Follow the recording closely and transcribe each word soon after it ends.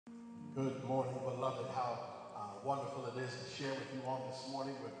Good morning, beloved. How wonderful it is to share with you on this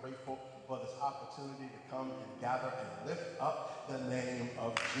morning. We're grateful for this opportunity to come and gather and lift up the name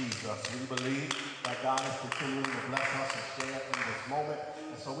of Jesus. We believe that God is continuing to bless us and share in this moment.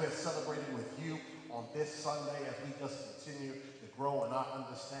 And so we're celebrating with you on this Sunday as we just continue to grow in our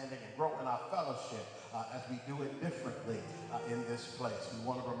understanding and grow in our fellowship as we do it differently in this place. We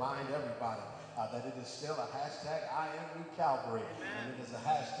want to remind everybody that it is still a hashtag I am New Calvary. And it is a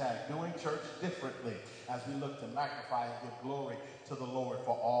hashtag doing church differently as we look to magnify and give glory to the Lord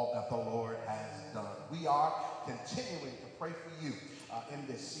for all that the Lord has done. We are continuing to pray for you in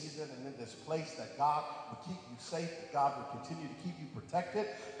this season and in this place, that God would keep you safe, that God would continue to keep you protected,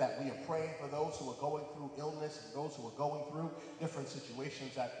 that we are praying for those who are going through illness and those who are going through different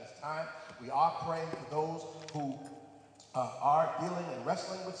situations at this time. We are praying for those who are dealing and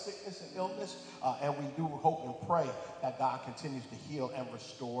wrestling with sickness and illness, and we do hope and pray that God continues to heal and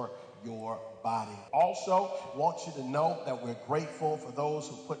restore your body. Also, want you to know that we're grateful for those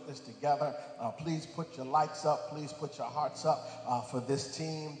who put this together. Please put your likes up. Please put your hearts up for this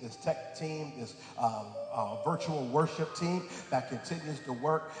team, this tech team, this virtual worship team that continues to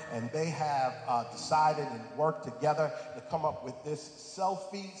work. And they have decided and worked together to come up with this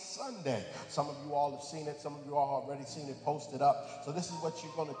Selfie Sunday. Some of you all have seen it. Some of you all have already seen it posted up. So this is what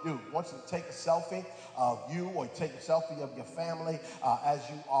you're going to do. I want you to take a selfie of you, or take a selfie of your family as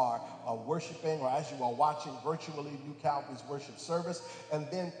you are worshiping, or as you are watching virtually New Calvary's worship service, and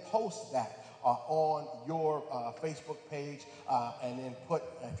then post that on your Facebook page, and then put,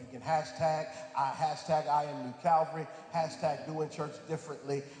 if you can, hashtag I am New Calvary, hashtag doing church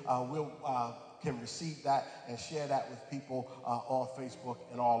differently. We'll can receive that and share that with people on Facebook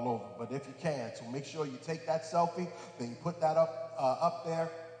and all over. But if you can, so make sure you take that selfie, then you put that up there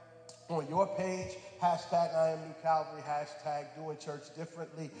on your page, hashtag I am New Calvary, hashtag doing church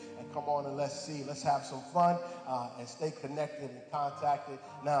differently, and come on and let's have some fun and stay connected and contacted.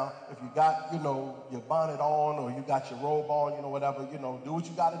 Now, if you got, your bonnet on, or you got your robe on, whatever, do what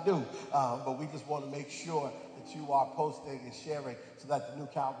you got to do. But we just want to make sure that you are posting and sharing so that the New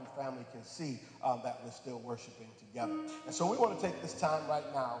Calvary family can see that we're still worshiping together. And so we want to take this time right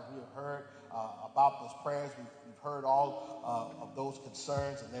now. We have heard about those prayers. We've heard all of those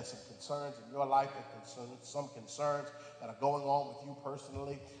concerns, and there's some concerns in your life, and some concerns that are going on with you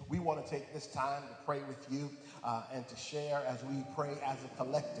personally. We want to take this time to pray with you and to share as we pray as a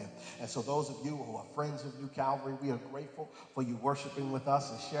collective. And so those of you who are friends of New Calvary, we are grateful for you worshiping with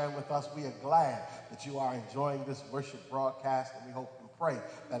us and sharing with us. We are glad that you are enjoying this worship broadcast, and we hope and pray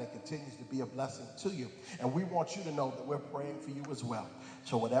that it continues to be a blessing to you. And we want you to know that we're praying for you as well.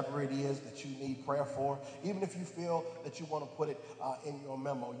 So whatever it is that you need prayer for, even if you feel that you want to put it in your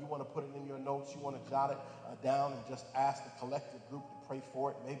memo, you want to put it in your notes, you want to jot it down and just ask the collective group to pray for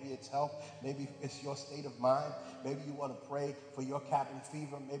it. Maybe it's health, maybe it's your state of mind, maybe you want to pray for your cabin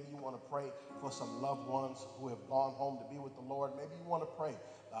fever, maybe you want to pray for some loved ones who have gone home to be with the Lord, maybe you want to pray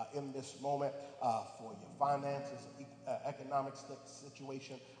in this moment for your finances, economic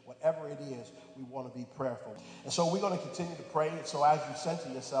situation, whatever it is, we want to be prayerful. And so we're going to continue to pray. And so as you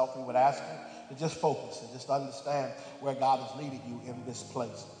center yourself, we would ask you to just focus and just understand where God is leading you in this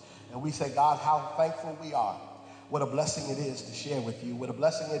place. And we say, God, how thankful we are. What a blessing it is to share with you. What a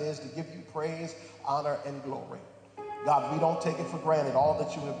blessing it is to give you praise, honor, and glory. God, we don't take it for granted, all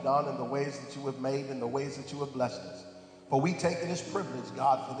that you have done and the ways that you have made and the ways that you have blessed us. But we take it as privilege,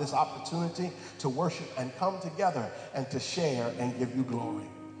 God, for this opportunity to worship and come together and to share and give you glory.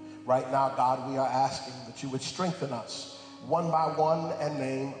 Right now, God, we are asking that you would strengthen us one by one and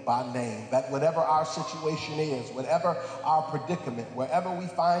name by name, that whatever our situation is, whatever our predicament, wherever we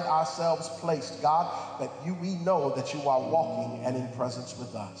find ourselves placed, God, that we know that you are walking and in presence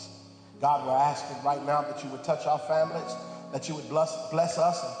with us. God, we're asking right now that you would touch our families, that you would bless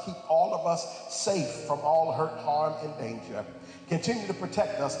us and keep all of us safe from all hurt, harm, and danger. Continue to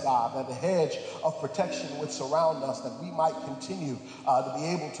protect us, God, that the hedge of protection would surround us, that we might continue to be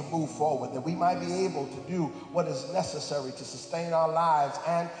able to move forward, that we might be able to do what is necessary to sustain our lives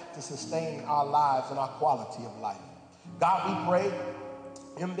and to sustain our lives and our quality of life. God, we pray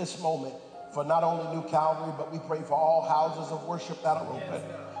in this moment for not only New Calvary, but we pray for all houses of worship that are open.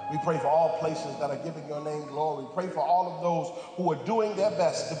 We pray for all places that are giving your name glory. Pray for all of those who are doing their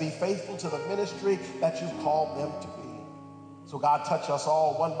best to be faithful to the ministry that you've called them to be. So God, touch us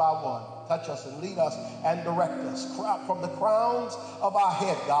all one by one. Touch us and lead us and direct us from the crowns of our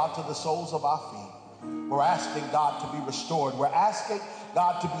head, God, to the soles of our feet. We're asking God to be restored. We're asking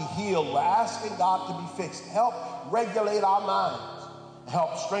God to be healed. We're asking God to be fixed. Help regulate our minds.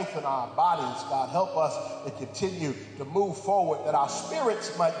 Help strengthen our bodies, God. Help us to continue to move forward, that our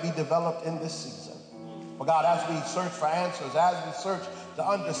spirits might be developed in this season. For God, as we search for answers, as we search to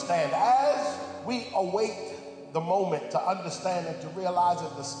understand, as we await the moment to understand and to realize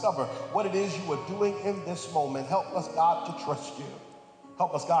and discover what it is you are doing in this moment, help us, God, to trust you.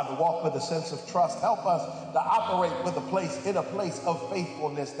 Help us, God, to walk with a sense of trust. Help us to operate in a place of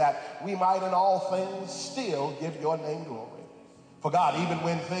faithfulness, that we might in all things still give your name glory. For God, even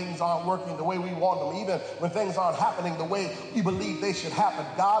when things aren't working the way we want them, even when things aren't happening the way we believe they should happen,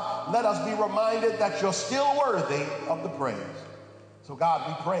 God, let us be reminded that you're still worthy of the praise. So God,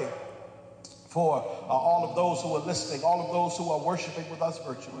 we pray for all of those who are listening, all of those who are worshiping with us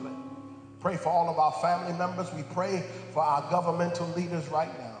virtually. Pray for all of our family members. We pray for our governmental leaders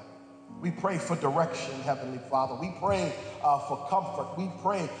right now. We pray for direction, Heavenly Father. We pray for comfort. We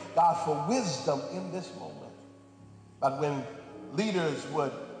pray, God, for wisdom in this moment. That when leaders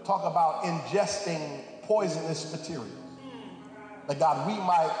would talk about ingesting poisonous materials, that God, we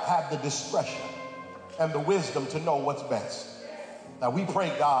might have the discretion and the wisdom to know what's best. Now we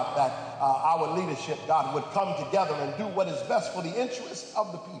pray, God, that our leadership, God, would come together and do what is best for the interests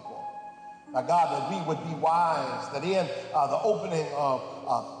of the people. Now God, that we would be wise, that in the opening of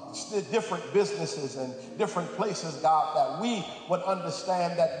different businesses and different places, God, that we would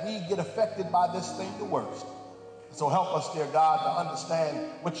understand that we get affected by this thing the worst. So help us, dear God, to understand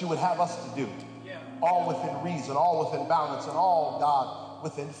what you would have us to do. All within reason, all within balance, and all, God,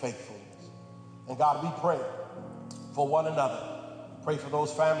 within faithfulness. And God, we pray for one another. Pray for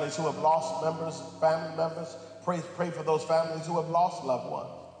those families who have lost family members. Pray for those families who have lost loved ones.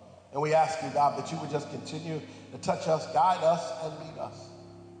 And we ask you, God, that you would just continue to touch us, guide us, and lead us.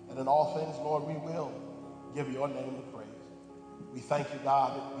 And in all things, Lord, we will give your name the praise. We thank you,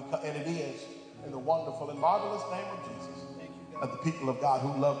 God, and it is in the wonderful and marvelous name of Jesus that the people of God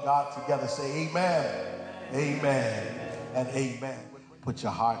who love God together say amen, amen, and amen. Put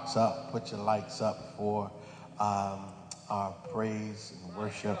your hearts up, put your lights up for our praise and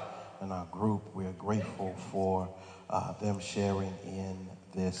worship and our group. We're grateful for them sharing in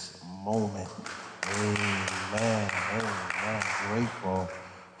this moment. Amen, amen. Grateful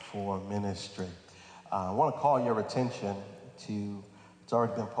for ministry. I want to call your attention to, it's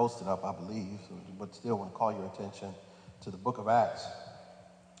already been posted up, I believe, but still want to call your attention to the book of Acts,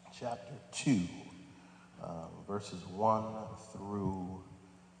 chapter 2, verses 1 through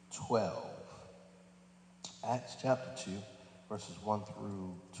 12. Acts chapter 2, verses 1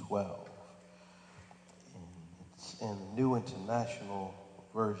 through 12. And it's in the New International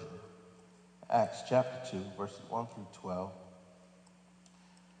Version. Acts chapter 2, verses 1 through 12.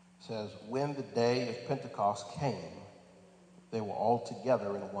 Says, when the day of Pentecost came, they were all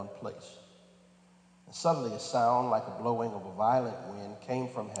together in one place. And suddenly a sound like a blowing of a violent wind came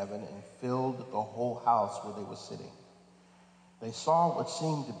from heaven and filled the whole house where they were sitting. They saw what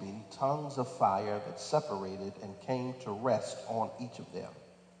seemed to be tongues of fire that separated and came to rest on each of them.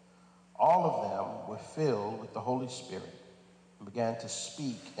 All of them were filled with the Holy Spirit and began to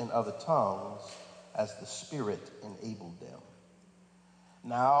speak in other tongues as the Spirit enabled them.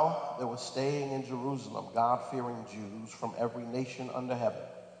 Now there were staying in Jerusalem God-fearing Jews from every nation under heaven.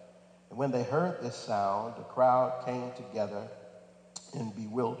 And when they heard this sound, the crowd came together in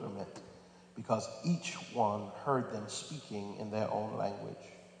bewilderment, because each one heard them speaking in their own language.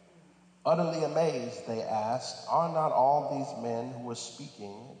 Utterly amazed, they asked, are not all these men who are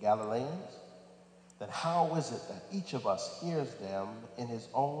speaking Galileans? Then how is it that each of us hears them in his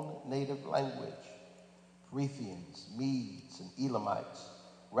own native language? Parthians, Medes, and Elamites,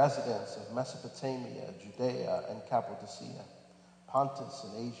 residents of Mesopotamia, Judea, and Cappadocia, Pontus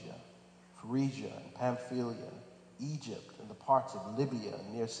and Asia, Phrygia and Pamphylia, Egypt, and the parts of Libya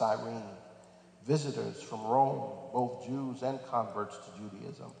near Cyrene, visitors from Rome, both Jews and converts to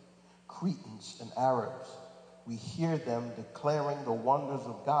Judaism, Cretans and Arabs, we hear them declaring the wonders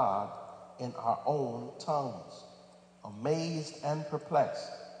of God in our own tongues. Amazed and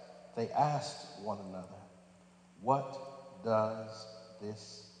perplexed, they asked one another, what does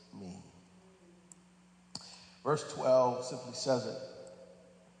this mean? Verse 12 simply says it.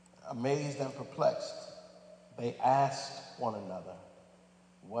 Amazed and perplexed, they asked one another,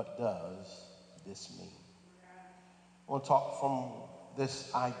 what does this mean? I want to talk from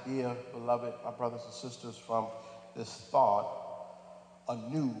this idea, beloved, my brothers and sisters, from this thought, a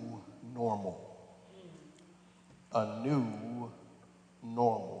new normal. A new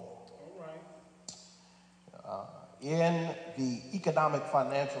normal. All right. In the economic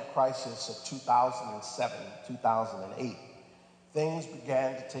financial crisis of 2007, 2008, things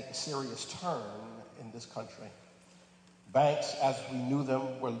began to take a serious turn in this country. Banks, as we knew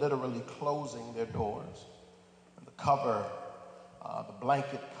them, were literally closing their doors. And the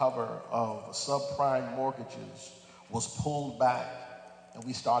blanket cover of subprime mortgages was pulled back, and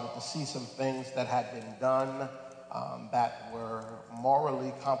we started to see some things that had been done that were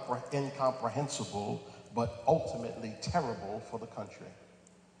morally incomprehensible, but ultimately terrible for the country.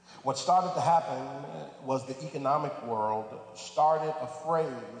 What started to happen was the economic world started a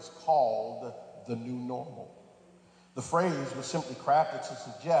phrase called the new normal. The phrase was simply crafted to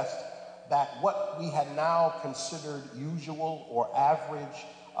suggest that what we had now considered usual or average,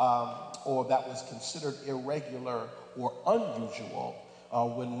 or that was considered irregular or unusual,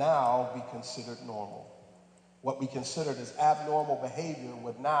 would now be considered normal. What we considered as abnormal behavior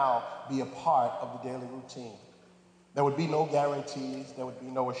would now be a part of the daily routine. There would be no guarantees, there would be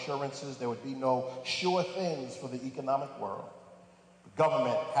no assurances, there would be no sure things for the economic world. The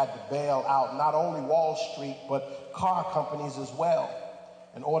government had to bail out not only Wall Street, but car companies as well,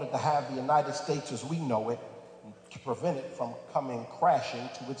 in order to have the United States as we know it, to prevent it from coming crashing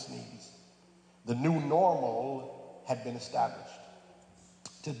to its knees. The new normal had been established.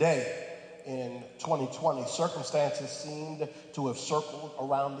 Today, in 2020, circumstances seemed to have circled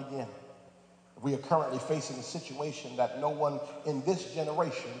around again. We are currently facing a situation that no one in this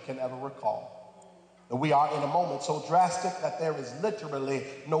generation can ever recall. And we are in a moment so drastic that there is literally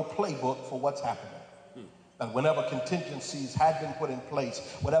no playbook for what's happening. And whenever contingencies had been put in place,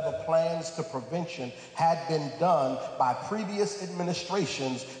 whatever plans to prevention had been done by previous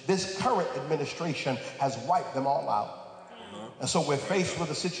administrations, this current administration has wiped them all out. And so we're faced with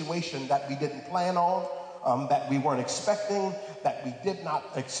a situation that we didn't plan on, that we weren't expecting, that we did not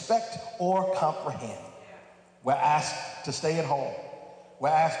expect or comprehend. We're asked to stay at home. We're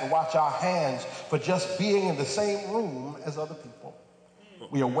asked to watch our hands for just being in the same room as other people.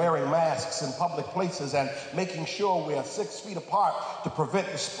 We are wearing masks in public places and making sure we are 6 feet apart to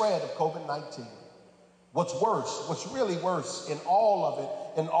prevent the spread of COVID-19. What's worse, what's really worse in all of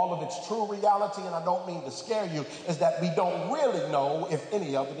it, in all of its true reality, and I don't mean to scare you, is that we don't really know if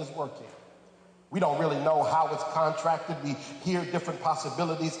any of it is working. We don't really know how it's contracted. We hear different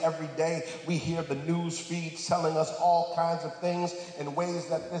possibilities every day. We hear the news feeds telling us all kinds of things in ways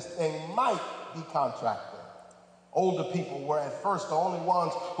that this thing might be contracted. Older people were at first the only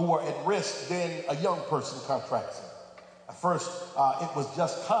ones who were at risk, then a young person contracts it. At first, it was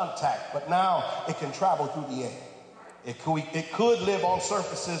just contact, but now it can travel through the air. It could live on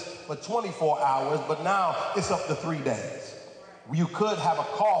surfaces for 24 hours, but now it's up to 3 days. You could have a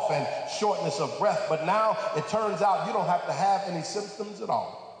cough and shortness of breath, but now it turns out you don't have to have any symptoms at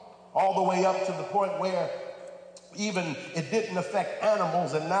all the way up to the point where even it didn't affect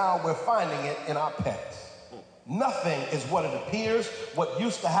animals, and now we're finding it in our pets. Nothing is what it appears. What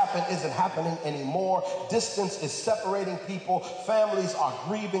used to happen isn't happening anymore. Distance is separating people. Families are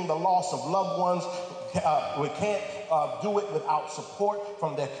grieving the loss of loved ones. We can't do it without support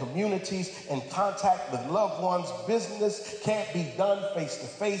from their communities and contact with loved ones. Business can't be done face to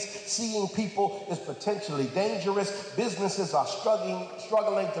face. Seeing people is potentially dangerous. Businesses are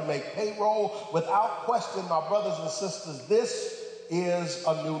struggling to make payroll. Without question, my brothers and sisters, this is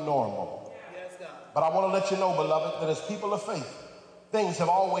a new normal. But I want to let you know, beloved, that as people of faith, things have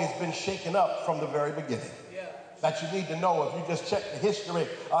always been shaken up from the very beginning. That you need to know, if you just check the history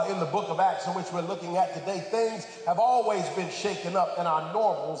in the book of Acts in which we're looking at today, things have always been shaken up and our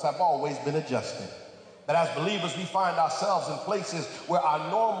normals have always been adjusted. That as believers, we find ourselves in places where our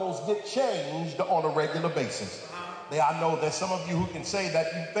normals get changed on a regular basis. I know there's some of you who can say that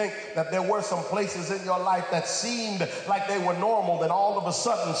you think that there were some places in your life that seemed like they were normal, then all of a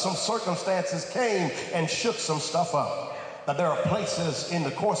sudden some circumstances came and shook some stuff up. That there are places in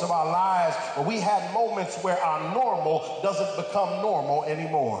the course of our lives where we had moments where our normal doesn't become normal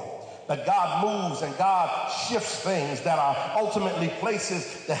anymore. That God moves and God shifts things that are ultimately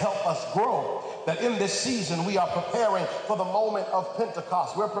places to help us grow. That in this season we are preparing for the moment of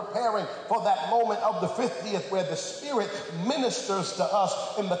Pentecost. We're preparing for that moment of the 50th where the Spirit ministers to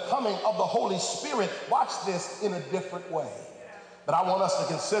us in the coming of the Holy Spirit. Watch this, in a different way. But I want us to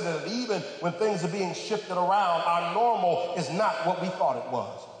consider that even when things are being shifted around, our normal is not what we thought it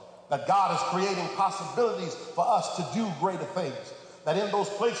was. That God is creating possibilities for us to do greater things. That in those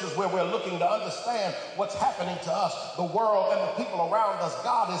places where we're looking to understand what's happening to us, the world and the people around us,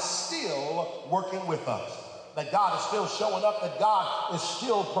 God is still working with us. That God is still showing up, that God is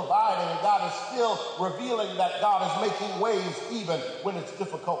still providing, and God is still revealing that God is making ways even when it's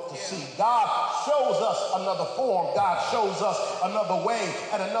difficult to see. God shows us another form. God shows us another way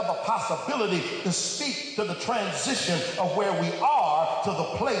and another possibility to speak to the transition of where we are to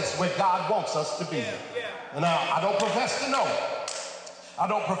the place where God wants us to be. Now, I don't profess to know. I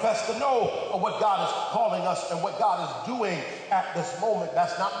don't profess to know what God is calling us and what God is doing at this moment.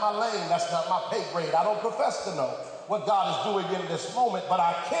 That's not my lane. That's not my pay grade. I don't profess to know what God is doing in this moment, but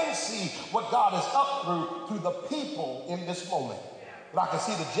I can see what God is up through the people in this moment. But I can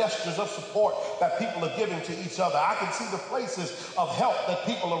see the gestures of support that people are giving to each other. I can see the places of help that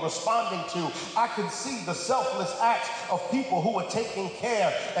people are responding to. I can see the selfless acts of people who are taking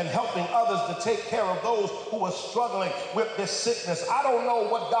care and helping others to take care of those who are struggling with this sickness. I don't know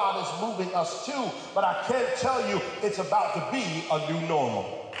what God is moving us to, but I can tell you it's about to be a new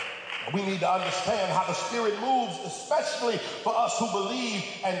normal. We need to understand how the Spirit moves, especially for us who believe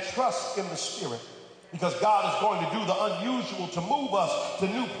and trust in the Spirit. Because God is going to do the unusual to move us to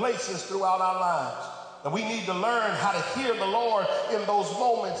new places throughout our lives. And we need to learn how to hear the Lord in those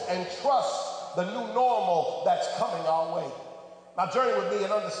moments and trust the new normal that's coming our way. Now journey with me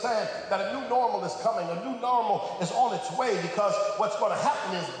and understand that a new normal is coming. A new normal is on its way, because what's going to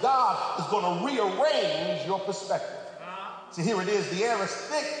happen is God is going to rearrange your perspective. See, here it is. The air is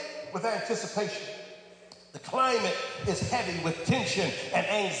thick with anticipation. The climate is heavy with tension and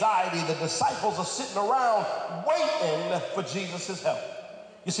anxiety. The disciples are sitting around waiting for Jesus' help.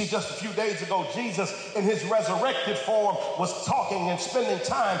 You see, just a few days ago, Jesus in his resurrected form was talking and spending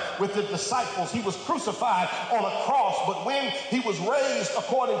time with the disciples. He was crucified on a cross, but when he was raised,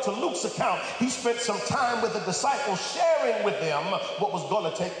 according to Luke's account, he spent some time with the disciples, sharing with them what was going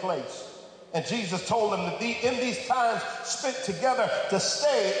to take place. And Jesus told them that in these times spent together to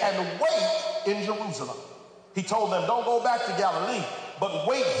stay and wait in Jerusalem. He told them, don't go back to Galilee, but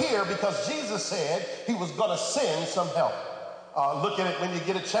wait here, because Jesus said he was going to send some help. Look at it when you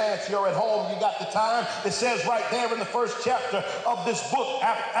get a chance. You're at home, you got the time. It says right there in the first chapter of this book,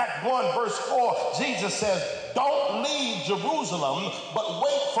 Act 1, verse 4, Jesus says, don't leave Jerusalem, but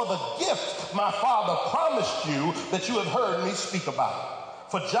wait for the gift my Father promised you that you have heard me speak about.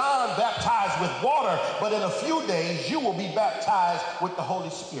 For John baptized with water, but in a few days you will be baptized with the Holy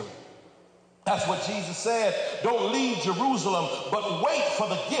Spirit. That's what Jesus said. Don't leave Jerusalem, but wait for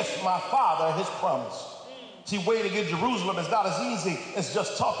the gift my Father has promised. See, waiting in Jerusalem is not as easy as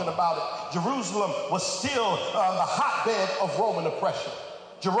just talking about it. Jerusalem was still the hotbed of Roman oppression.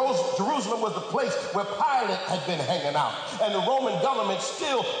 Jerusalem was the place where Pilate had been hanging out, and the Roman government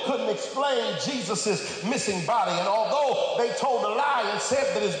still couldn't explain Jesus' missing body. And although they told a lie and said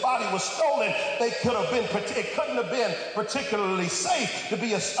that his body was stolen, it couldn't have been particularly safe to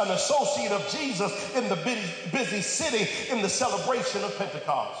be an associate of Jesus in the busy city in the celebration of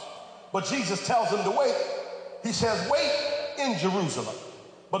Pentecost. But Jesus tells them to wait. He says, wait in Jerusalem,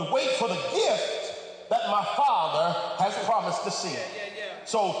 but wait for the gift that my Father has promised to send.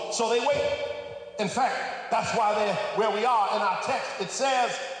 So they wait. In fact, that's why they're where we are in our text. It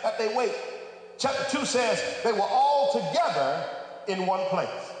says that they wait. Chapter 2 says they were all together in one place.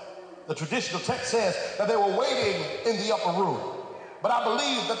 The traditional text says that they were waiting in the upper room. But I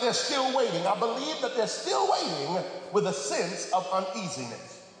believe that they're still waiting. I believe that they're still waiting with a sense of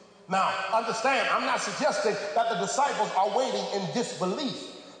uneasiness. Now, understand, I'm not suggesting that the disciples are waiting in disbelief.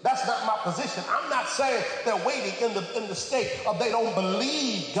 That's not my position. I'm not saying they're waiting in the state of they don't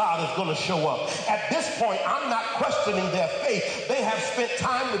believe God is going to show up. At this point, I'm not questioning their faith. They have spent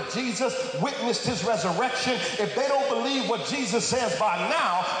time with Jesus, witnessed his resurrection. If they don't believe what Jesus says by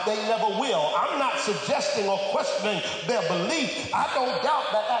now, they never will. I'm not suggesting or questioning their belief. I don't doubt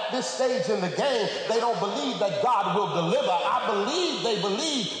that at this stage in the game, they don't believe that God will deliver. I believe they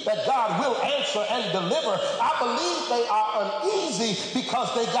believe that God will answer and deliver. I believe they are uneasy because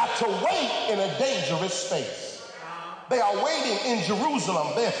they got to wait in a dangerous space. They are waiting in Jerusalem,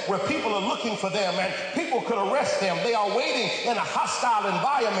 where people are looking for them and people could arrest them. They are waiting in a hostile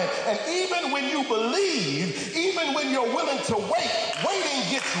environment. And even when you believe, even when you're willing to wait,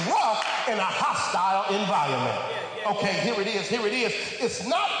 waiting gets rough in a hostile environment. Okay, here it is. It's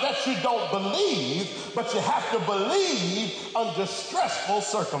not that you don't believe, but you have to believe under stressful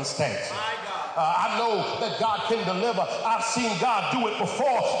circumstances. I know that God can deliver. I've seen God do it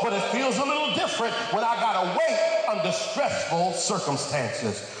before, but it feels a little different when I got to wait under stressful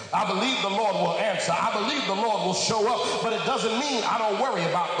circumstances. I believe the Lord will answer. I believe the Lord will show up, but it doesn't mean I don't worry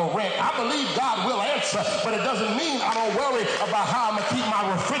about the rent. I believe God will answer, but it doesn't mean I don't worry about how I'm going to keep my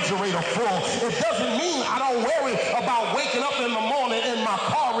refrigerator full. It doesn't mean I don't worry about waking up in the morning and my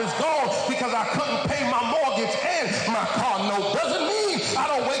car is gone because I couldn't pay my mortgage and my car note. Doesn't mean I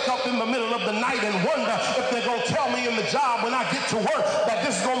don't wake up in the middle of the night and wonder if they're going to tell me in the job when I get to work that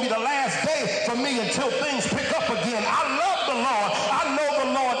this is going to be the last day for me until things pick up again. I love the Lord. I know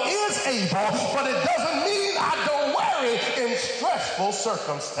the Lord is able, but it doesn't mean I don't worry in stressful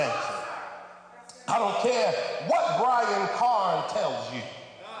circumstances. I don't care what Brian Carn tells you.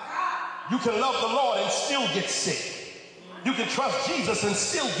 You can love the Lord and still get sick. You can trust Jesus and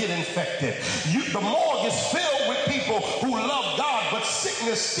still get infected. The morgue is filled with people who love God, but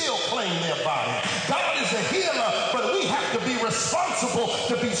sickness still claim their body. God is a healer, but we have to be responsible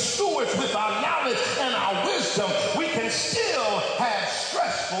to be stewards with our knowledge and our wisdom. We can still have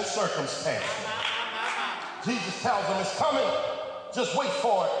stressful circumstances. Jesus tells them it's coming. Just wait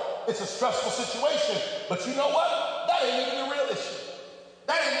for it. It's a stressful situation. But you know what? That ain't even the real issue.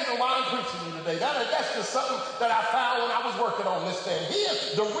 That ain't even why I'm preaching you today. That's just something that I found when I was working on this thing.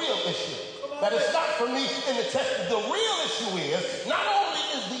 Here's the real issue. That it's not for me in the text. The real issue is not only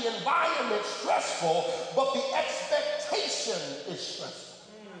is the environment stressful, but the expectation is stressful.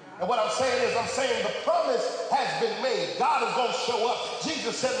 And what I'm saying is, the promise has been made. God is going to show up.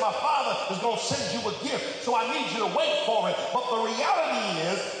 Jesus said, my Father is going to send you a gift, so I need you to wait for it. But the reality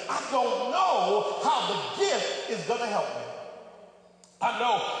is, I don't know how the gift is going to help me. I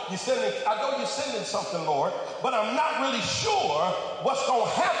know you're sending something, Lord, but I'm not really sure what's going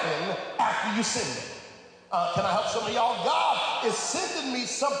to happen after you send it. Can I help some of y'all? God is sending me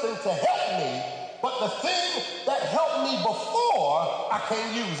something to help me, but the thing that helped me before, I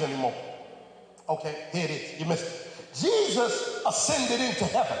can't use anymore. Okay, here it is. You missed it. Jesus ascended into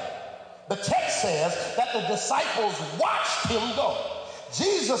heaven. The text says that the disciples watched him go.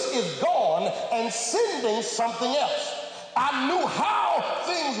 Jesus is gone and sending something else. I knew how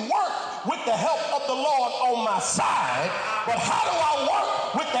things work with the help of the Lord on my side, but how do I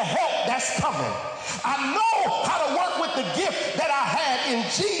work with the help that's coming? I know how to work with the gift that I had in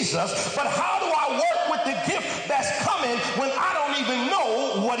Jesus, but how do I work with the gift that's coming when I don't even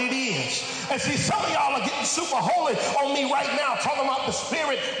know what it is? And see, some of y'all are getting super holy on me right now, talking about the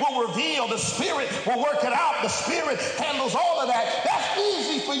Spirit will reveal, the Spirit will work it out, the Spirit handles all of that. That's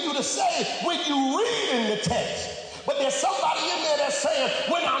easy for you to say when you read in the text. But there's somebody in there that's saying,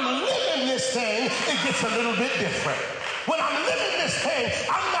 when I'm living this thing, it gets a little bit different. When I'm living this thing,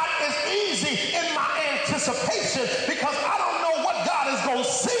 I'm not as easy in my anticipation because I don't know what God is going to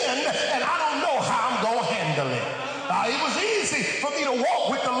send and I don't know how I'm going to handle it. It was easy for me to walk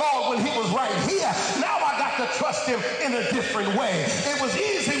with the Lord when he was right here. Now I got to trust him in a different way. It was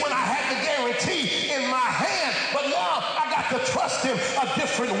easy when I had the guarantee in my hand, but now I got to trust him a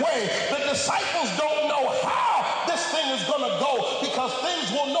different way. The disciples don't know how this thing is going to go because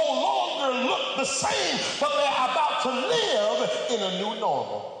things will no longer look the same, but they're about to live in a new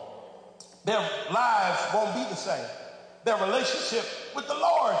normal. Their lives won't be the same. Their relationship with the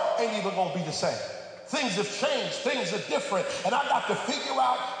Lord ain't even going to be the same. Things have changed. Things are different. And I got to figure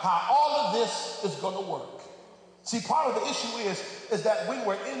out how all of this is going to work. See, part of the issue is that when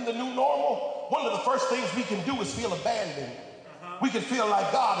we're in the new normal, one of the first things we can do is feel abandoned. We can feel like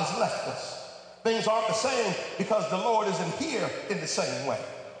God has left us. Things aren't the same because the Lord isn't here in the same way.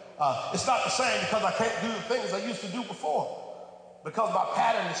 It's not the same because I can't do the things I used to do before. Because my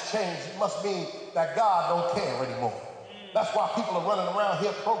pattern has changed, it must mean that God don't care anymore. That's why people are running around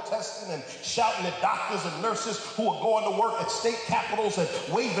here protesting and shouting at doctors and nurses who are going to work at state capitals and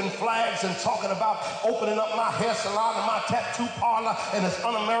waving flags and talking about opening up my hair salon and my tattoo parlor, and it's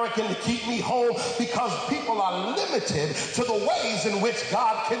un-American to keep me home because people are limited to the ways in which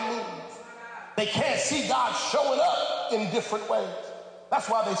God can move. They can't see God showing up in different ways. That's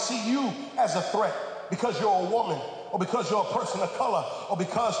why they see you as a threat because you're a woman, or because you're a person of color, or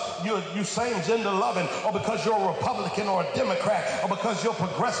because you're same gender loving, or because you're a Republican or a Democrat, or because you're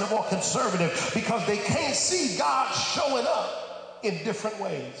progressive or conservative, because they can't see God showing up in different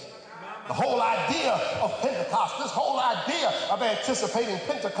ways. The whole idea of Pentecost, this whole idea of anticipating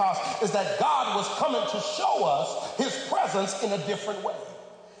Pentecost is that God was coming to show us his presence in a different way.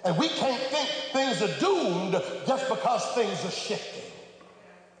 And we can't think things are doomed just because things are shifting.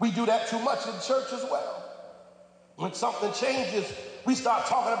 We do that too much in church as well. When something changes, we start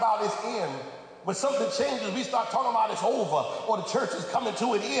talking about its end. When something changes, we start talking about it's over or the church is coming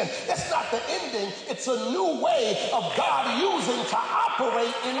to an end. It's not the ending. It's a new way of God using to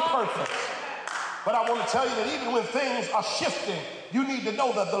operate in purpose. But I want to tell you that even when things are shifting, you need to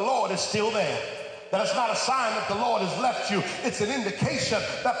know that the Lord is still there. That it's not a sign that the Lord has left you. It's an indication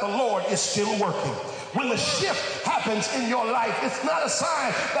that the Lord is still working. When the shift happens in your life, it's not a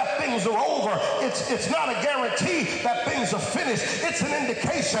sign that things are over. It's not a guarantee that things are finished. It's an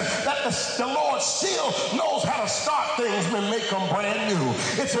indication indication that the Lord still knows how to start things and make them brand new.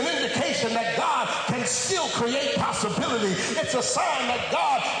 It's an indication that God can still create possibility. It's a sign that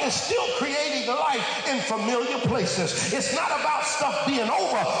God is still creating life in familiar places. It's not about stuff being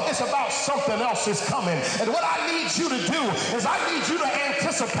over. It's about something else is coming. And what I need you to do is I need you to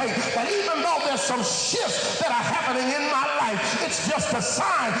anticipate that even though there's some shifts that are happening in my life, it's just a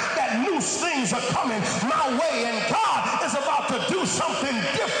sign that new things are coming my way, and God is about to do something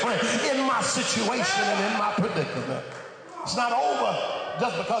different in my situation and in my predicament. It's not over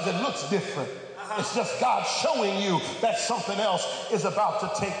just because it looks different. It's just God showing you that something else is about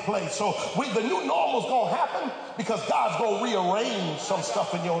to take place. So the new normal is going to happen because God's going to rearrange some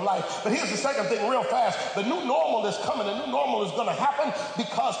stuff in your life. But here's the second thing real fast. The new normal is coming. The new normal is going to happen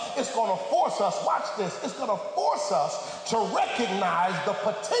because it's going to force us, watch this, it's going to force us to recognize the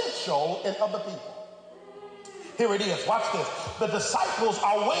potential in other people. Here it is. Watch this. The disciples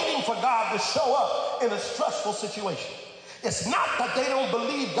are waiting for God to show up in a stressful situation. It's not that they don't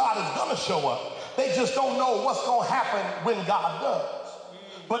believe God is going to show up. They just don't know what's going to happen when God does.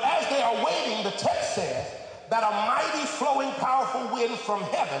 But as they are waiting, the text says that a mighty flowing powerful wind from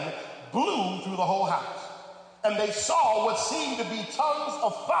heaven blew through the whole house. And they saw what seemed to be tongues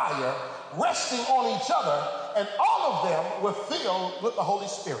of fire resting on each other, and all of them were filled with the Holy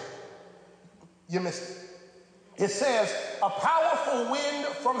Spirit. You missed it. It says a powerful wind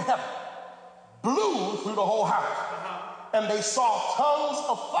from heaven blew through the whole house. And they saw tongues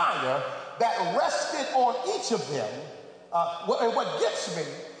of fire that rested on each of them. And what gets me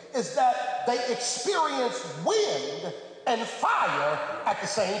is that they experienced wind and fire at the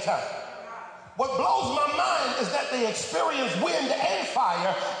same time. What blows my mind is that they experience wind and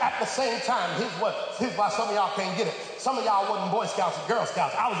fire at the same time. Here's why some of y'all can't get it. Some of y'all wasn't Boy Scouts or Girl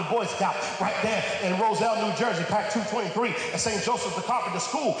Scouts. I was a Boy Scout right there in Roselle, New Jersey, Pack 223 at St. Joseph the Carpenter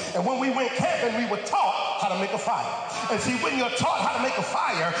School. And when we went camping, we were taught how to make a fire. And see, when you're taught how to make a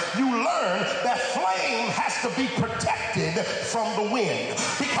fire, you learn that flame has to be protected from the wind.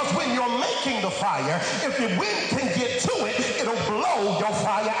 Because when you're making the fire, if the wind can get to it, it'll blow your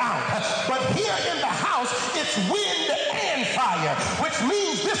fire out. But here in the house, it's wind and fire, which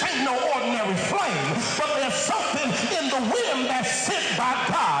means this ain't no ordinary flame, but there's something in the wind that's sent by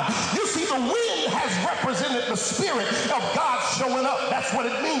God. You see, the wind has represented the Spirit of God showing up. That's what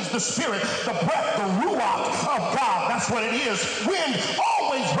it means, the Spirit, the breath, the ruach of God. That's what it is. Wind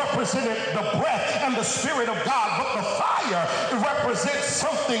always represented the breath and the Spirit of God, but the fire represents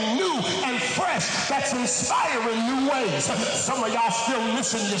something new and fresh that's inspiring new ways. Some of y'all still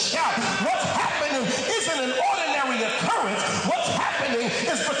missing your shout. What's happening isn't an ordinary occurrence. What's happening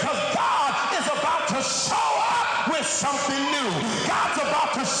is because God is about to show up with something new. God's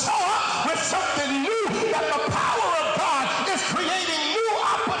about to show up with something new, that the power of God is creating new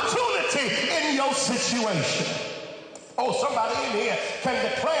opportunity in your situation. Oh, somebody in here can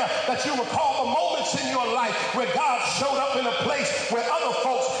declare that you recall the moments in your life where God showed up in a place where other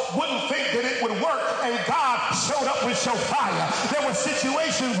folks wouldn't think that it would work, and God showed up with your fire. There were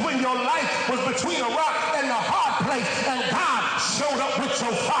situations when your life was between a rock and a hard place, and God showed up with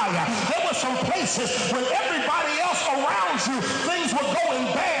your fire. There were some places when everybody else around you, things were going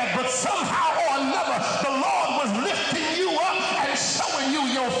bad, but somehow or another, the Lord was lifting you up and showing you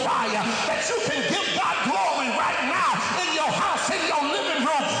your fire, that you can give God glory right now in your house, in your living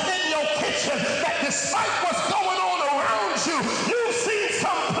room, in your kitchen, that despite what's going on around you, you've seen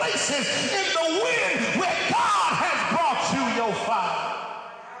some places in the wind where God has brought you your fire.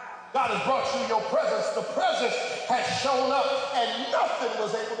 God has brought you your presence. The presence has shown up, and nothing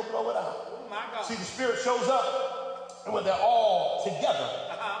was able to blow it out. Oh my God. See, the Spirit shows up, and when they're all together,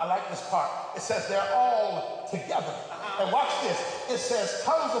 I like this part. It says they're all together. And watch this. It says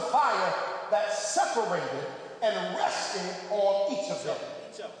tongues of fire that separated and rested on each of them.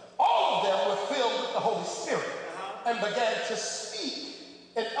 All of them were filled with the Holy Spirit and began to speak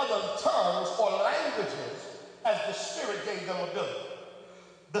in other tongues or languages as the Spirit gave them ability.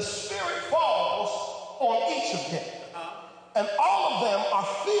 The Spirit falls on each of them, and all of them are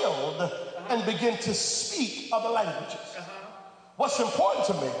filled and begin to speak other languages. What's important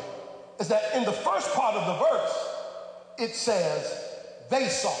to me is that in the first part of the verse, it says, they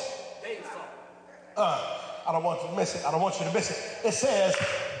saw. I don't want you to miss it. I don't want you to miss it. It says,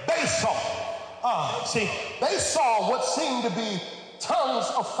 they saw. See, they saw what seemed to be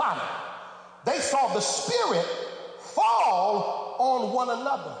tongues of fire. They saw the Spirit fall on one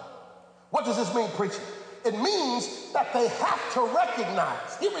another. What does this mean, preacher? It means that they have to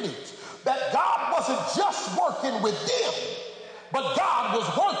recognize, here it is, that God wasn't just working with them, but God was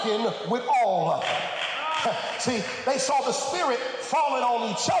working with all of them. See, they saw the Spirit falling on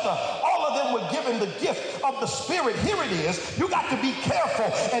each other. All of them were given the gift of the Spirit. Here it is. You got to be careful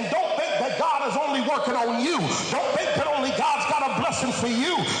and don't think that God is only working on you. Don't think that only God's got a blessing for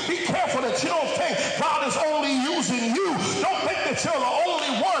you. Be careful that you don't think God is only using you. Don't think that you're the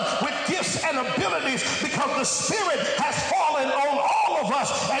only one with gifts and abilities, because the Spirit has fallen on all of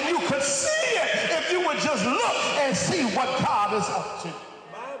us, and you could see it if you would just look and see what God is up to.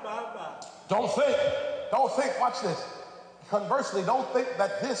 Don't think, watch this. Conversely, don't think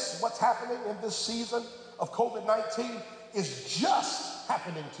that what's happening in this season of COVID-19 is just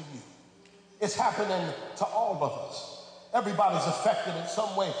happening to you. It's happening to all of us. Everybody's affected in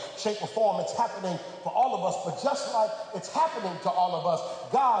some way, shape, or form. It's happening for all of us. But just like it's happening to all of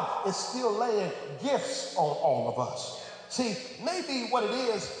us, God is still laying gifts on all of us. See, maybe what it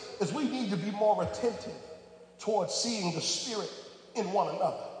is we need to be more attentive towards seeing the Spirit in one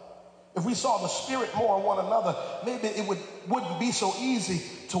another. If we saw the Spirit more in one another, maybe it wouldn't be so easy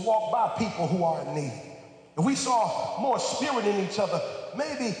to walk by people who are in need. If we saw more Spirit in each other,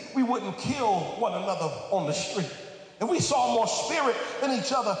 maybe we wouldn't kill one another on the street. If we saw more Spirit in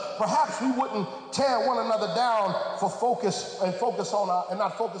each other, perhaps we wouldn't tear one another down for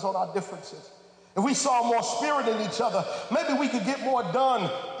not focus on our differences. If we saw more Spirit in each other, maybe we could get more done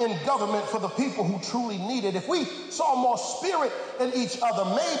in government for the people who truly need it. If we saw more Spirit in each other,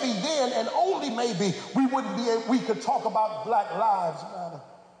 maybe then and only maybe we could talk about Black Lives Matter.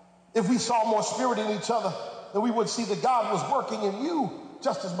 If we saw more Spirit in each other, then we would see that God was working in you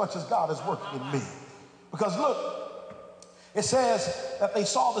just as much as God is working in me. Because look, it says that they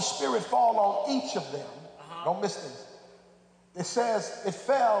saw the Spirit fall on each of them. Don't miss this. It says it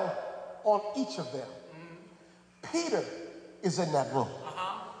fell on each of them. Peter is in that room.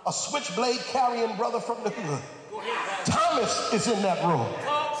 A switchblade carrying brother from the hood. Thomas is in that room.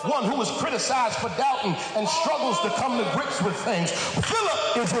 One who was criticized for doubting and struggles to come to grips with things.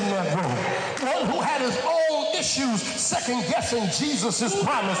 Philip is in that room. One who had his own issues second-guessing Jesus'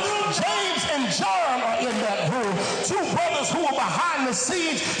 promise. James and John are in that room. Two brothers who were behind the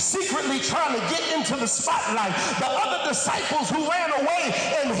scenes secretly trying to get into the spotlight. The other disciples who ran away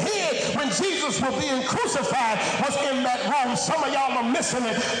and hid when Jesus was being crucified was in that room. Some of y'all are missing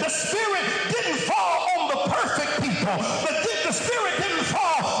it. The Spirit didn't fall on the perfect people. The Spirit didn't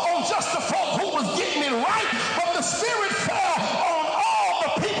fall on just the folk who was getting it right, but the Spirit fell on all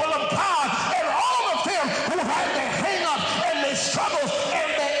the people of God and all of them who had their hang-ups and their struggles and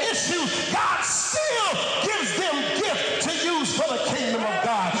their issues. God still gives them gift to use for the kingdom of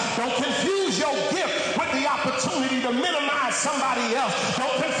God. Don't confuse your gift with the opportunity to minimize somebody else.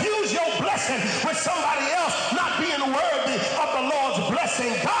 Don't confuse your blessing with somebody else not being worthy of the Lord's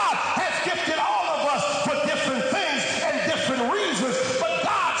blessing. God has gifted all of us for different things and different reasons, but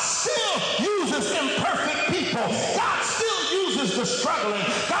God still uses imperfect people. God still uses the struggling.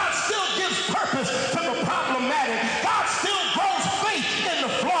 God still gives purpose to the problematic. God still grows faith in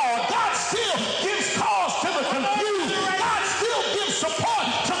the flawed. God still gives cause to the confused. God still gives support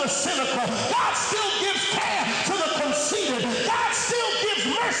to the cynical. God still gives care to the conceited. God still gives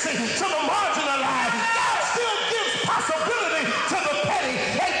mercy to the marginalized. God still gives possibility to the petty.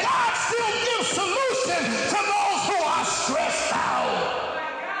 And God still gives solution to those who are stressed out.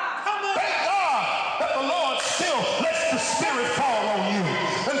 Thank God that the Lord still lets the Spirit fall on you.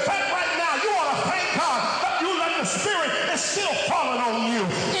 In fact, right now, you ought to thank God that you let the Spirit is still falling on you.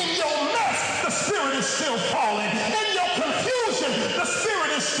 In your mess, the Spirit is still falling. In your confusion, the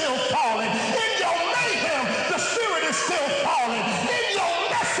Spirit is still falling. In your mayhem, the Spirit is still falling. In your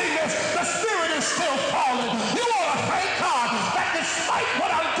messiness, the Spirit is still falling. You ought to thank God that despite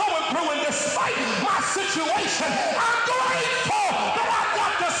what I'm going through and despite my situation, I'm grateful that I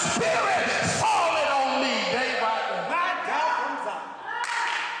got the Spirit falling on me day by day. My God comes out.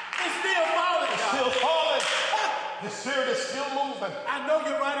 It's still falling. It's still falling. The Spirit is still moving. I know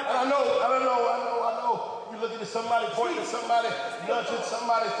you're right about I know. You looking at somebody, pointing at somebody, nudging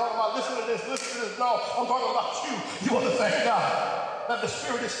somebody, talking about, listen to this. No, I'm talking about you. You ought to thank God that the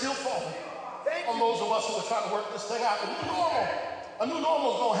Spirit is still falling on those of us who are trying to work this thing out. A new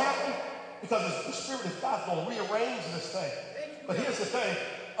normal is going to happen because the Spirit of God's going to rearrange this thing. But here's the thing.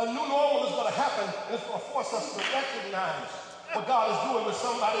 A new normal is going to happen, and it's going to force us to recognize what God is doing with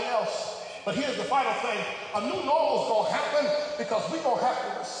somebody else. But here's the final thing. A new normal is going to happen because we're going to have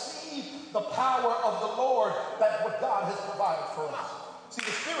to receive the power of the Lord, that what God has provided for us. See,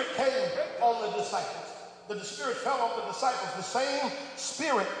 the Spirit came on the disciples. The Spirit fell on the disciples, the same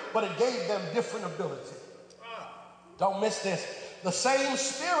Spirit, but it gave them different ability. Don't miss this. The same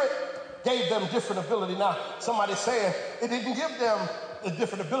Spirit gave them different ability. Now, somebody's saying it didn't give them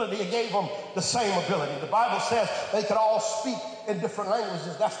different ability. It gave them the same ability. The Bible says they could all speak in different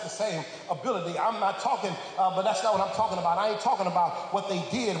languages. That's the same ability. I'm not talking, but that's not what I'm talking about. I ain't talking about what they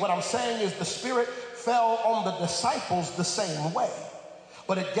did. What I'm saying is the Spirit fell on the disciples the same way.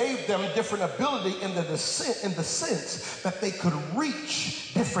 But it gave them different ability in the sense that they could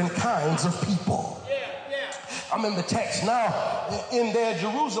reach different kinds of people. I'm in the text now. In there,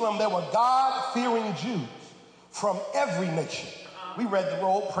 Jerusalem, there were God-fearing Jews from every nation. We read the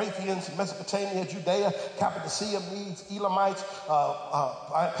roll: Parthians, Mesopotamia, Judea, Cappadocia, Medes, Elamites,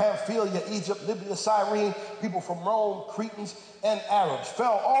 Pamphylia, Egypt, Libya, Cyrene, people from Rome, Cretans, and Arabs.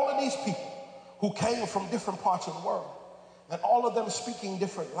 Fell all of these people who came from different parts of the world, and all of them speaking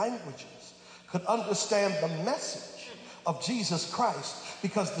different languages, could understand the message of Jesus Christ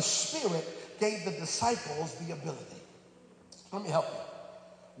because the Spirit gave the disciples the ability. Let me help you.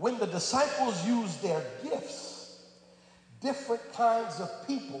 When the disciples used their gifts, different kinds of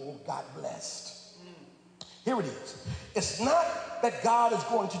people got blessed. Here it is. It's not that God is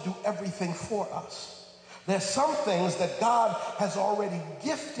going to do everything for us. There's some things that God has already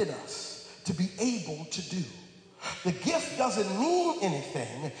gifted us to be able to do. The gift doesn't mean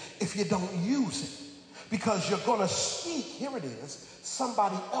anything if you don't use it, because you're going to speak, here it is,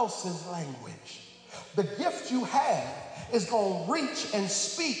 somebody else's language. The gift you have is going to reach and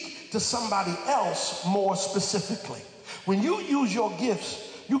speak to somebody else more specifically. When you use your gifts,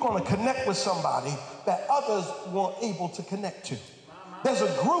 you're going to connect with somebody that others weren't able to connect to. There's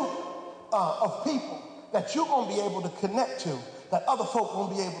a group of people that you're going to be able to connect to that other folk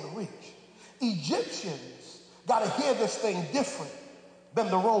won't be able to reach. Egyptians got to hear this thing different than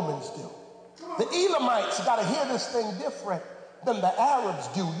the Romans do. The Elamites got to hear this thing different than the Arabs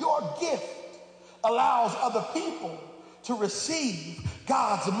do. Your gift allows other people to receive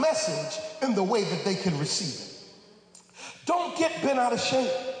God's message in the way that they can receive it. Don't get bent out of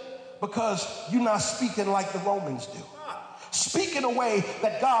shape because you're not speaking like the Romans do. Speak in a way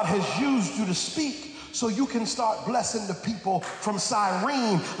that God has used you to speak so you can start blessing the people from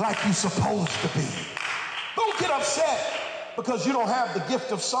Cyrene like you're supposed to be. Don't get upset because you don't have the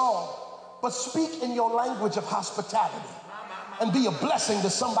gift of song, but speak in your language of hospitality and be a blessing to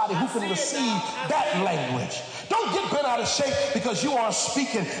somebody who can receive that language. Don't get bent out of shape because you aren't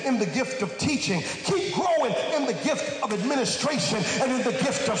speaking in the gift of teaching. Keep growing in the gift of administration and in the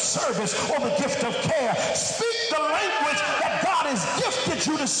gift of service or the gift of care. Speak the language that God has gifted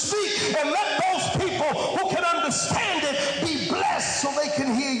you to speak, and let those people who can understand it be blessed so they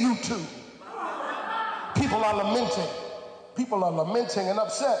can hear you too. People are lamenting. People are lamenting and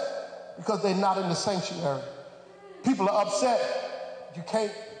upset because they're not in the sanctuary. People are upset you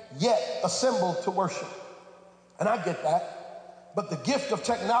can't yet assemble to worship. And I get that. But the gift of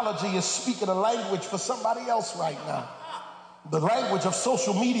technology is speaking a language for somebody else right now. The language of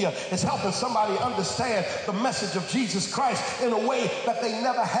social media is helping somebody understand the message of Jesus Christ in a way that they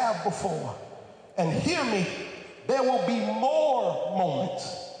never have before. And hear me, there will be more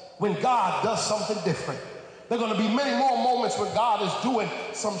moments when God does something different. There are going to be many more moments when God is doing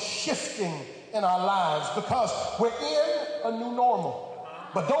some shifting in our lives because we're in a new normal.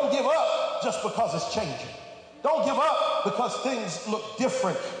 But don't give up just because it's changing. Don't give up because things look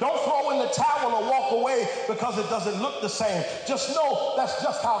different. Don't throw in the towel or walk away because it doesn't look the same. Just know that's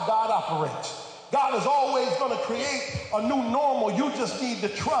just how God operates. God is always going to create a new normal. You just need to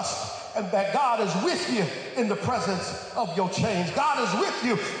trust and that God is with you in the presence of your change. God is with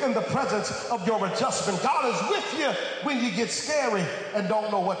you in the presence of your adjustment. God is with you when you get scary and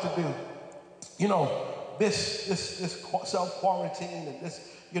don't know what to do. You know, this self-quarantine and this,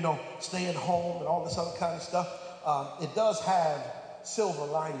 stay at home and all this other kind of stuff, it does have silver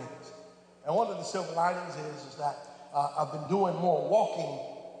linings. And one of the silver linings is that I've been doing more walking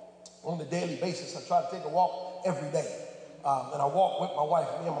on a daily basis. I try to take a walk every day. And I walk with my wife.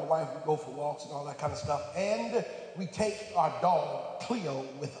 Me and my wife, we go for walks and all that kind of stuff. And we take our dog, Cleo,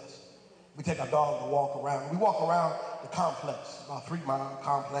 with us. We take our dog to walk around. We walk around the complex, about 3 mile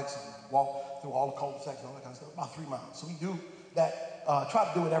complex, and walk through all the cul-de-sacs and all that kind of stuff, about 3 miles. So we do that, try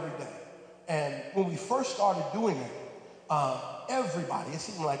to do it every day. And when we first started doing it, it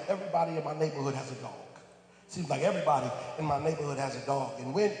seemed like everybody in my neighborhood has a dog. It seems like everybody in my neighborhood has a dog.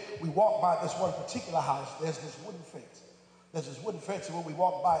 And when we walk by this one particular house, there's this wooden fence. There's this wooden fence, and when we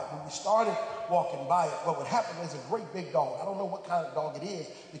walk by it, when we started walking by it, what would happen is a great big dog. I don't know what kind of dog it is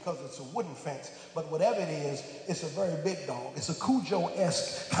because it's a wooden fence, but whatever it is, it's a very big dog. It's a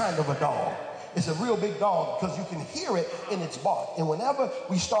Cujo-esque kind of a dog. It's a real big dog because you can hear it in its bark. And whenever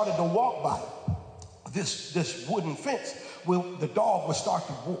we started to walk by this wooden fence, the dog would start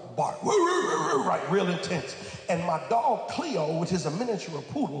to bark, right, real intense. And my dog Cleo, which is a miniature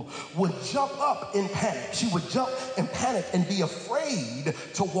poodle, would jump up in panic. She would jump in panic and be afraid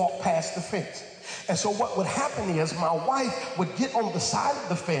to walk past the fence. And so what would happen is my wife would get on the side of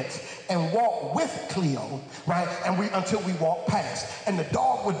the fence and walk with Cleo, right? And until we walked past. And the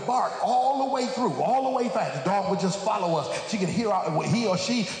dog would bark all the way through, all the way back. The dog would just follow us. He or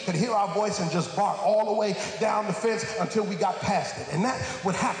she could hear our voice and just bark all the way down the fence until we got past it. And that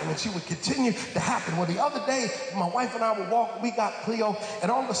would happen, and she would continue to happen. Well, the other day, my wife and I would walk, we got Cleo,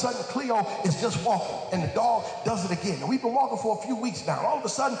 and all of a sudden Cleo is just walking, and the dog does it again. And we've been walking for a few weeks now. All of a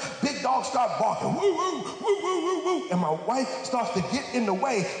sudden, big dog starts barking, woo, woo, woo, woo, woo, woo. And my wife starts to get in the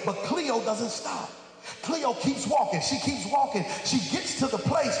way, but Cleo doesn't stop. Cleo keeps walking. She keeps walking. She gets to the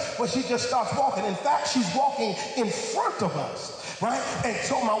place where she just starts walking. In fact, she's walking in front of us. Right? And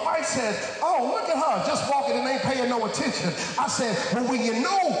so my wife says, oh, look at her, just walking and ain't paying no attention. I said, well, when you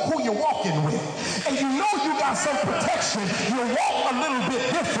know who you're walking with, and you know you got some protection, you walk a little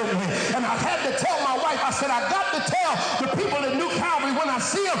bit differently. And I had to tell my wife, I said, I got to tell the people at New Calvary when I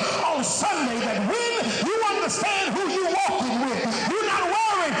see them on Sunday that when you understand who you're walking with, you're not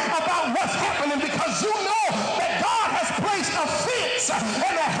worried about what's happening because you know that God has placed a fence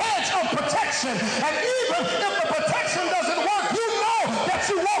and a hedge of protection. And even if the protection doesn't work, you know that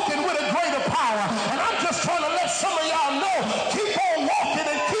you're walking with a greater power. And I'm just trying to let some of y'all know, keep on walking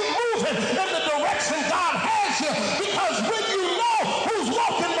and keep moving in the direction God has you, because when you know who's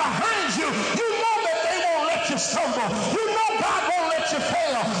walking behind you, you know that they won't let you stumble. You know God won't let you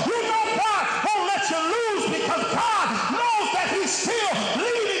fail. You know God won't let you lose, because God knows that he's still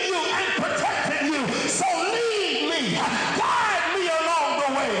leading you and protecting you. So lead me, guide me along the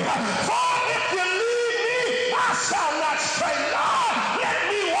way. For if you lead me, I shall not stray. Lord, let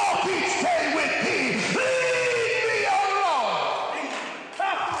me walk each day with thee. Lead me along.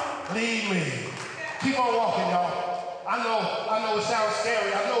 Lead me. Keep on walking, y'all. I know it sounds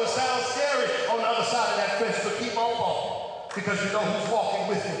scary. I know it sounds scary on the other side of that fence, but keep on walking, because you know who's walking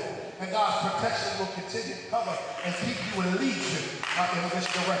with you. And God's protection will continue to cover and keep you and lead you in this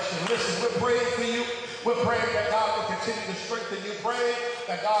direction. Listen, we're praying for you. We're praying that God will continue to strengthen you. Praying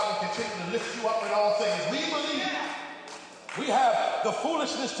that God will continue to lift you up in all things. We believe, we have the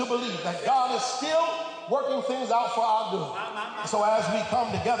foolishness to believe that God is still working things out for our good. So as we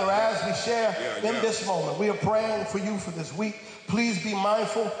come together, as we share in this moment, we are praying for you for this week. Please be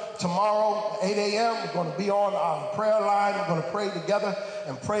mindful. Tomorrow, 8 a.m., we're going to be on our prayer line. We're going to pray together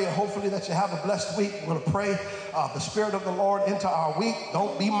and pray, hopefully, that you have a blessed week. We're going to pray the Spirit of the Lord into our week.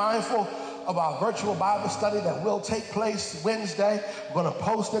 Don't be mindful of our virtual Bible study that will take place Wednesday. We're going to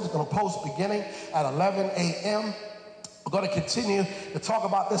post it. It's going to post beginning at 11 a.m. We're going to continue to talk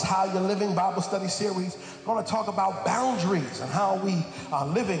about this How You're Living Bible study series. We're going to talk about boundaries and how we are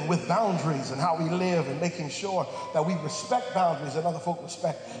living with boundaries and how we live and making sure that we respect boundaries and other folk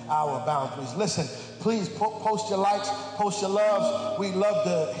respect our boundaries. Listen, please post your likes, post your loves. We love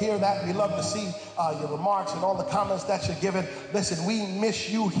to hear that. We love to see your remarks and all the comments that you're giving. Listen, we miss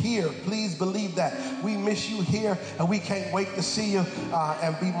you here. Please believe that. We miss you here, and we can't wait to see you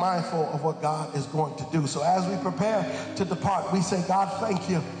and be mindful of what God is going to do. So as we prepare to depart, we say, God, thank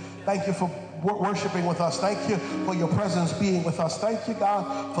you. Thank you for worshiping with us. Thank you for your presence being with us. Thank you,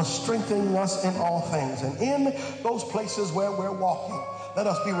 God, for strengthening us in all things. And in those places where we're walking, let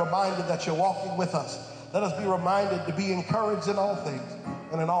us be reminded that you're walking with us. Let us be reminded to be encouraged in all things.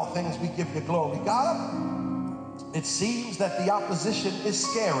 And in all things, we give you glory. God, it seems that the opposition is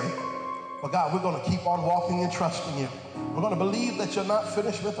scary. But God, we're going to keep on walking and trusting you. We're going to believe that you're not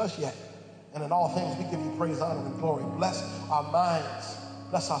finished with us yet. And in all things, we give you praise, honor, and glory. Bless our minds.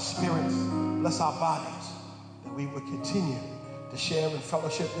 Bless our spirits. Bless our bodies. That we would continue to share in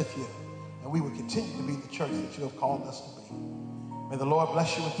fellowship with you. And we would continue to be the church that you have called us to be. May the Lord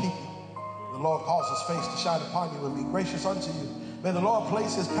bless you and keep you. The Lord cause his face to shine upon you and be gracious unto you. May the Lord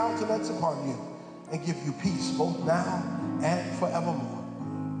place his countenance upon you and give you peace both now and forevermore.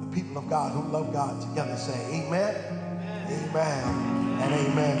 The people of God who love God together say amen, amen, and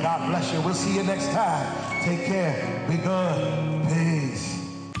amen. God bless you. We'll see you next time. Take care. Be good.